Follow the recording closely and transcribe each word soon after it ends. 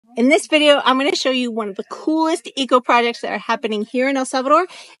In this video, I'm going to show you one of the coolest eco projects that are happening here in El Salvador.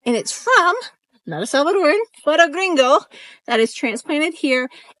 And it's from, not a Salvadoran, but a gringo that is transplanted here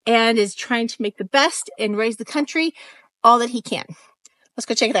and is trying to make the best and raise the country all that he can. Let's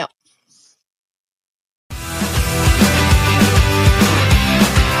go check it out.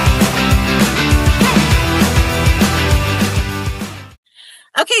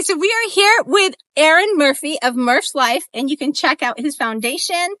 Okay, so we are here with Aaron Murphy of Murph's Life, and you can check out his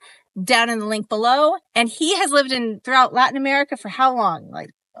foundation down in the link below. And he has lived throughout Latin America for how long? Like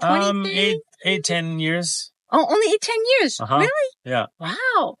 10 years. Oh, only 10 years. Really? Yeah.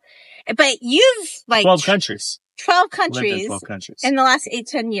 Wow. But you've 12 countries. 12 Lived in countries 12 countries. in the last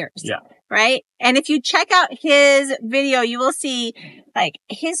 10 years. Yeah. Right? And if you check out his video, you will see like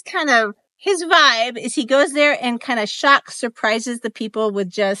his vibe is he goes there and kind of surprises the people with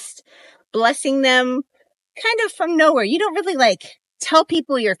just blessing them kind of from nowhere. You don't really tell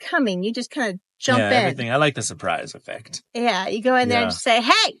people you're coming. You just kind of jump in. Everything. I like the surprise effect. Yeah. You go in there and just say,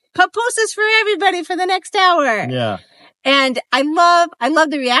 hey, pupusas for everybody for the next hour. Yeah. And I love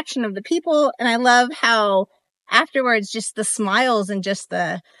the reaction of the people. And I love how afterwards, just the smiles and just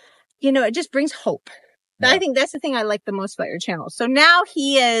it just brings hope. Yeah. I think that's the thing I like the most about your channel. So now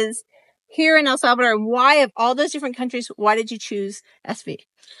he is here in El Salvador. Why, of all those different countries, why did you choose SV?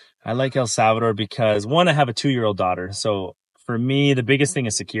 I like El Salvador because, one, I have a 2-year-old daughter. So for me, the biggest thing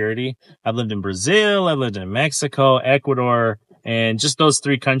is security. I've lived in Brazil, I've lived in Mexico, Ecuador, and just those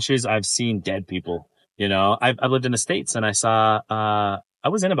 3 countries, I've seen dead people. I've lived in the States, and I saw, I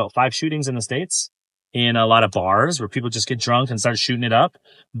was in about 5 shootings in the States, in a lot of bars where people just get drunk and start shooting it up.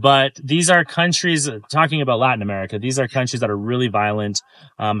 But these are countries, talking about Latin America, these are countries that are really violent.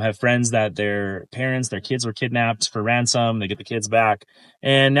 Have friends that their kids were kidnapped for ransom. They get the kids back.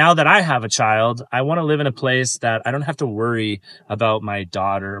 And now that I have a child, I want to live in a place that I don't have to worry about my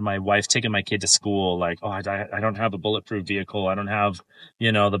daughter or my wife taking my kid to school. Like, I don't have a bulletproof vehicle. I don't have,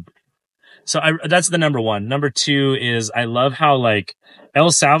 that's the number one. Number 2 is I love how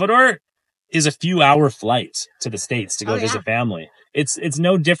El Salvador is a few hour flight to the States to go visit family. It's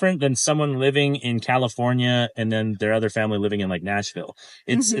no different than someone living in California and then their other family living in Nashville.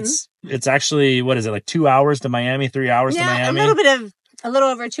 It's actually, what is it, 2 hours to Miami, 3 hours to Miami? A little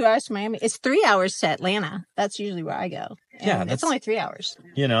over 2 hours to Miami. It's 3 hours to Atlanta. That's usually where I go. And it's only 3 hours.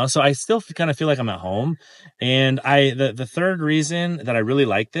 So I still kind of feel like I'm at home. And the third reason that I really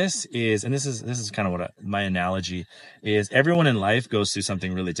like this is, and this is kind of my analogy is, everyone in life goes through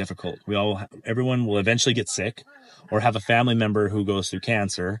something really difficult. Everyone will eventually get sick or have a family member who goes through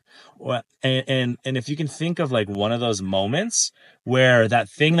cancer. And if you can think of one of those moments where that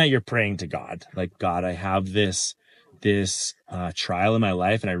thing that you're praying to God, God, I have this trial in my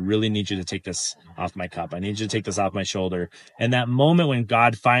life, and I really need you to take this off my cup. I need you to take this off my shoulder. And that moment when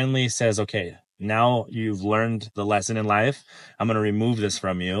God finally says, okay, now you've learned the lesson in life, I'm going to remove this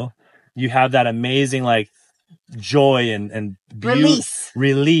from you. You have that amazing joy and release.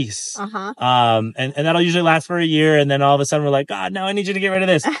 And that'll usually last for a year, and then all of a sudden we're like, God, now I need you to get rid of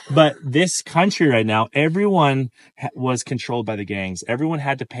this. But this country right now, everyone was controlled by the gangs. Everyone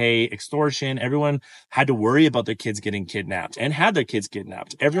had to pay extortion. Everyone had to worry about their kids getting kidnapped and had their kids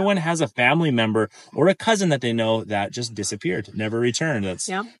kidnapped. Everyone has a family member or a cousin that they know that just disappeared, never returned, that's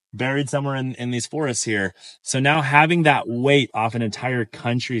buried somewhere in these forests here. So now having that weight off an entire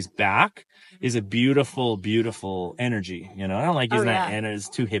country's back is a beautiful, beautiful energy. I don't like using that, and it's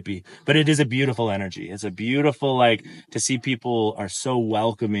too hippie, but it is a beautiful energy. It's a beautiful, to see people are so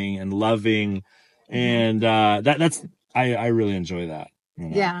welcoming and loving. And, I really enjoy that.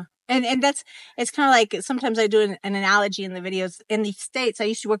 Yeah. And it's kind of sometimes I do an analogy in the videos. In the States, I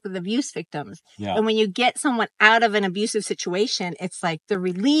used to work with abuse victims. Yeah. And when you get someone out of an abusive situation, it's the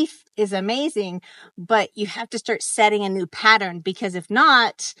relief is amazing, but you have to start setting a new pattern, because if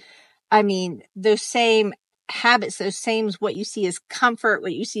not, those same habits, what you see as comfort,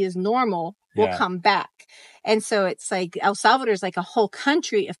 what you see as normal will come back. And so it's El Salvador is a whole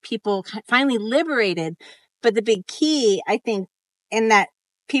country of people finally liberated. But the big key, I think, in that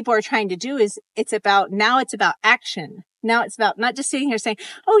people are trying to do is it's about action. Now it's about not just sitting here saying,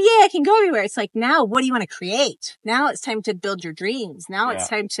 oh yeah, I can go everywhere. It's now, what do you want to create? Now it's time to build your dreams. Now it's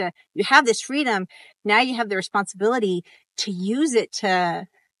time you have this freedom. Now you have the responsibility to use it to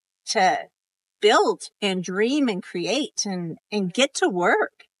build and dream and create and get to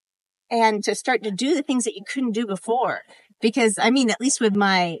work and to start to do the things that you couldn't do before. Because at least with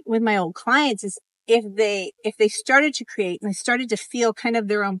my old clients, is if they started to create and they started to feel kind of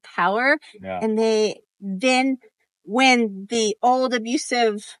their own power, and then when the old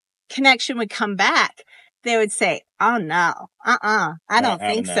abusive connection would come back, they would say, oh no, I don't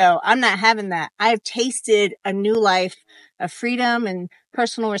think so. I'm not having that. I've tasted a new life of freedom and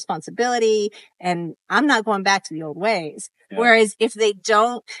personal responsibility, and I'm not going back to the old ways. Yeah. Whereas if they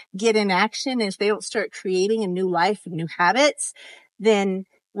don't get in action, if they don't start creating a new life and new habits, then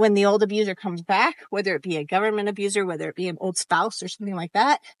when the old abuser comes back, whether it be a government abuser, whether it be an old spouse or something like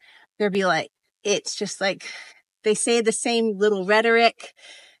that, they'll be like, it's just like they say the same little rhetoric.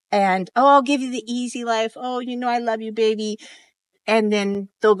 And, oh, I'll give you the easy life. Oh, you know, I love you, baby. And then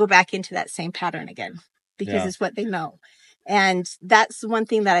they'll go back into that same pattern again because it's what they know. And that's one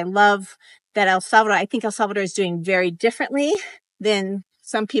thing that I love that I think El Salvador is doing very differently than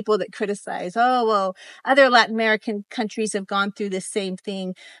some people that criticize, oh, well, other Latin American countries have gone through the same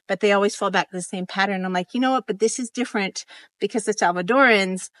thing, but they always fall back to the same pattern. I'm like, you know what? But this is different because the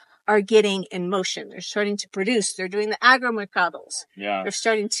Salvadorans are getting in motion. They're starting to produce. They're doing the agromercados. Yeah. They're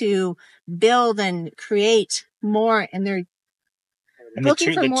starting to build and create more, and they're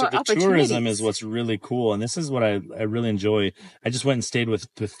looking for more opportunities. The tourism is what's really cool, and this is what I really enjoy. I just went and stayed with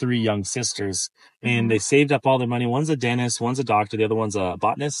the 3 young sisters, and they saved up all their money. One's a dentist, one's a doctor, the other one's a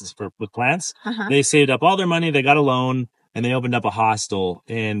botanist with plants. They saved up all their money. They got a loan, and they opened up a hostel,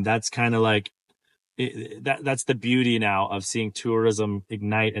 and that's kind of like that's the beauty now of seeing tourism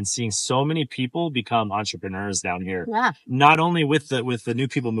ignite and seeing so many people become entrepreneurs down here. Yeah. Not only with the new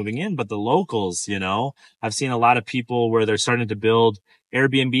people moving in, but the locals, you know. I've seen a lot of people where they're starting to build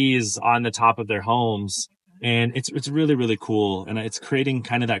Airbnbs on the top of their homes. And it's really, really cool. And it's creating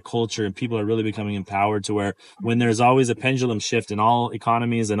kind of that culture, and people are really becoming empowered to where when there's always a pendulum shift in all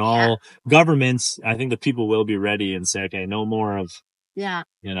economies and all governments, I think the people will be ready and say, okay, no more of, you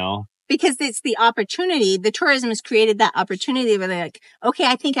know. Because it's the opportunity. The tourism has created that opportunity where they're like, okay,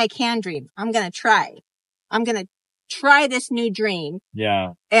 I think I can dream. I'm going to try. I'm going to try this new dream.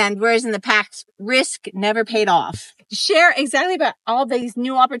 Yeah. And whereas in the past, risk never paid off. Share exactly about all these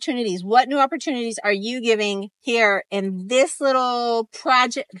new opportunities. What new opportunities are you giving here in this little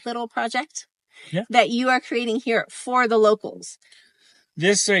project that you are creating here for the locals?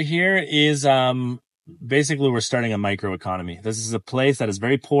 This right here is, basically, we're starting a microeconomy. This is a place that is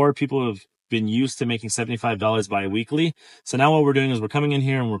very poor. People have been used to making $75 bi-weekly. So now what we're doing is we're coming in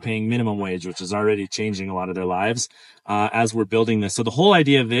here and we're paying minimum wage, which is already changing a lot of their lives as we're building this. So the whole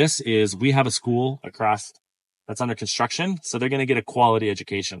idea of this is we have a school across that's under construction. So they're going to get a quality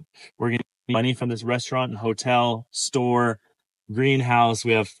education. We're going to get money from this restaurant and hotel, store, greenhouse.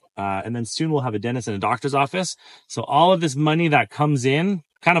 We have, and then soon we'll have a dentist and a doctor's office. So all of this money that comes in,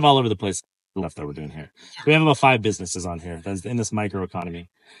 kind of all over the place, left that we're doing here. We have about 5 businesses on here that's in this microeconomy,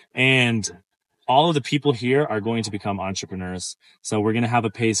 and all of the people here are going to become entrepreneurs. So we're going to have a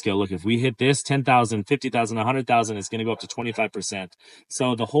pay scale. Look, if we hit this 10,000, 50,000, 100,000, it's going to go up to 25%.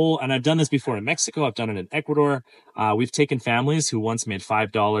 So the whole, and I've done this before in Mexico. I've done it in Ecuador. We've taken families who once made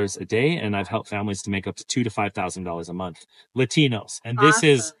 $5 a day, and I've helped families to make up to $2,000 to $5,000 a month. Latinos. And this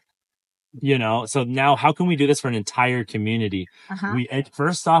is, you know, so now how can we do this for an entire community?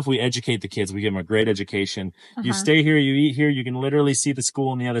 First off, we educate the kids. We give them a great education. You stay here, you eat here, you can literally see the school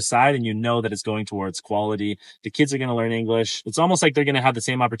on the other side, and you know that it's going towards quality. The kids are going to learn English. It's almost like they're going to have the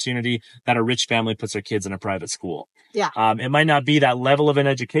same opportunity that a rich family puts their kids in a private school. Yeah. It might not be that level of an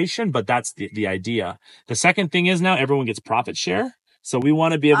education, but that's the idea. The second thing is now everyone gets profit share. So we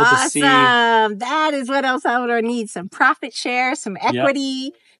want to be able to see. That is what El Salvador needs. Some profit share, some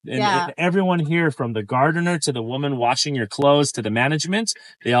equity. And everyone here, from the gardener to the woman washing your clothes to the management,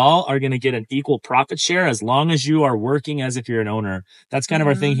 they all are going to get an equal profit share as long as you are working as if you're an owner. That's kind of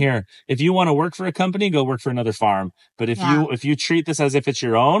our thing here. If you want to work for a company, go work for another farm. But if you treat this as if it's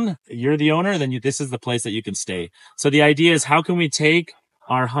your own, you're the owner, then this is the place that you can stay. So the idea is, how can we take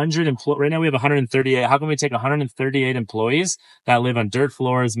our 100 employees? Right now we have 138. How can we take 138 employees that live on dirt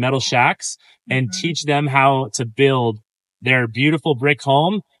floors, metal shacks, and teach them how to build their beautiful brick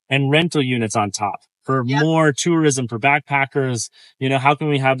home and rental units on top for more tourism, for backpackers? You know, how can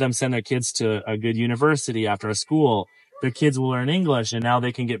we have them send their kids to a good university after a school? Their kids will learn English, and now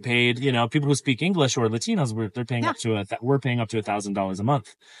they can get paid. You know, people who speak English or Latinos, we're paying up to $1,000 a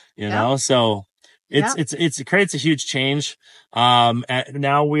month. You know, so it creates a huge change.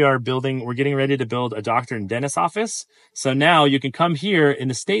 Now we're getting ready to build a doctor and dentist office. So now you can come here. In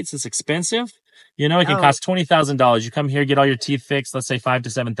the States, it's expensive. You know, it can cost $20,000. You come here, get all your teeth fixed, let's say $5,000 to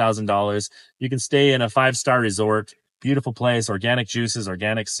 $7,000. You can stay in a 5-star resort, beautiful place, organic juices,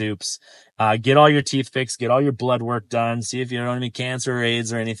 organic soups, get all your teeth fixed, get all your blood work done, see if you don't have any cancer or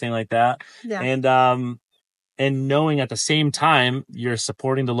AIDS or anything like that. Yeah. And knowing at the same time, you're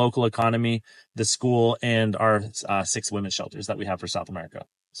supporting the local economy, the school, and our 6 women's shelters that we have for South America.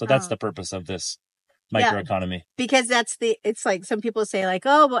 So that's the purpose of this. microeconomy. Because it's like some people say like,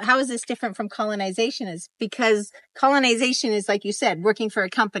 oh, well, how is this different from colonization? Is because colonization is, like you said, working for a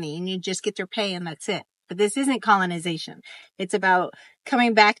company and you just get your pay and that's it. But this isn't colonization. It's about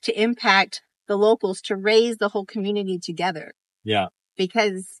coming back to impact the locals, to raise the whole community together. Yeah.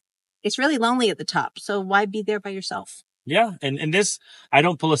 Because it's really lonely at the top. So why be there by yourself? Yeah. And this, I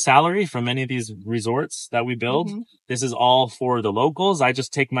don't pull a salary from any of these resorts that we build. Mm-hmm. This is all for the locals. I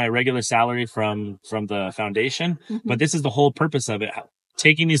just take my regular salary from the foundation, mm-hmm. but this is the whole purpose of it.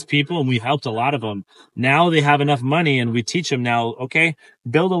 Taking these people, and we've helped a lot of them. Now they have enough money and we teach them now, okay,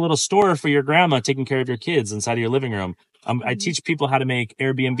 build a little store for your grandma taking care of your kids inside of your living room. Mm-hmm. I teach people how to make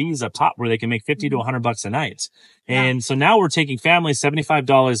Airbnbs up top where they can make $50 to $100 a night. Yeah. And so now we're taking families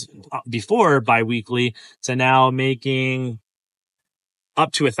 $75 before biweekly to now making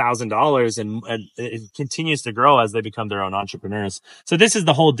up to $1,000, and it continues to grow as they become their own entrepreneurs. So this is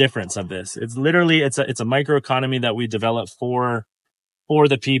the whole difference of this. It's literally, it's a microeconomy that we develop for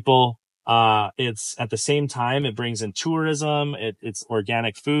the people. It's at the same time, it brings in tourism, it's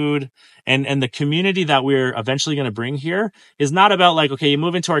organic food, and the community that we're eventually going to bring here is not about like, okay, you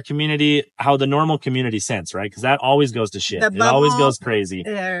move into our community, how the normal community sense, right? Because that always goes to shit. It always goes crazy.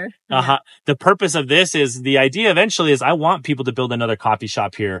 Yeah. The purpose of this is, the idea eventually is, I want people to build another coffee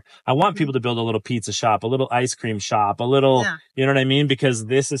shop here. I want people to build a little pizza shop, a little ice cream shop, a little, you know what I mean? Because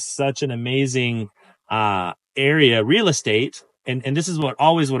this is such an amazing, area, real estate. And this is what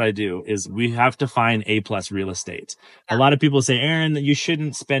I do is, we have to find A+ real estate. Yeah. A lot of people say, Aaron, you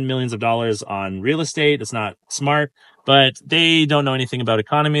shouldn't spend millions of dollars on real estate. It's not smart, but they don't know anything about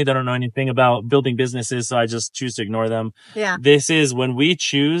economy. They don't know anything about building businesses. So I just choose to ignore them. Yeah. This is when we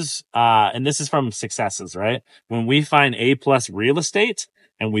choose, and this is from successes, right? When we find A+ real estate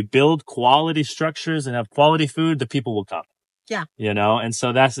and we build quality structures and have quality food, the people will come. Yeah. You know, and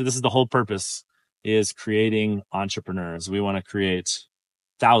so this is the whole purpose, is creating entrepreneurs. We want to create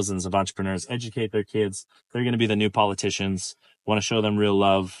thousands of entrepreneurs, educate their kids. They're going to be the new politicians. Want to show them real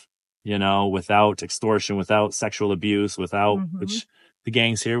love, you know, without extortion, without sexual abuse, without, which the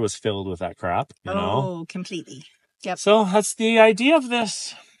gangs here was filled with that crap, you know? Oh, completely. Yep. So that's the idea of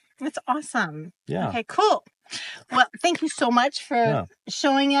this. That's awesome. Yeah. Okay, cool. Well, thank you so much for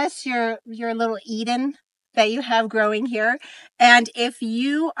showing us your little Eden that you have growing here. And if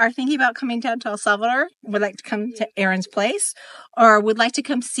you are thinking about coming down to El Salvador, would like to come to Aaron's place, or would like to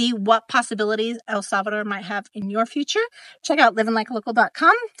come see what possibilities El Salvador might have in your future, check out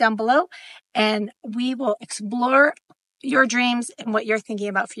livinglikealocal.com down below, and we will explore your dreams and what you're thinking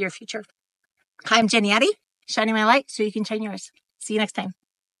about for your future. Hi, I'm Jenny, shining my light so you can shine yours. See you next time.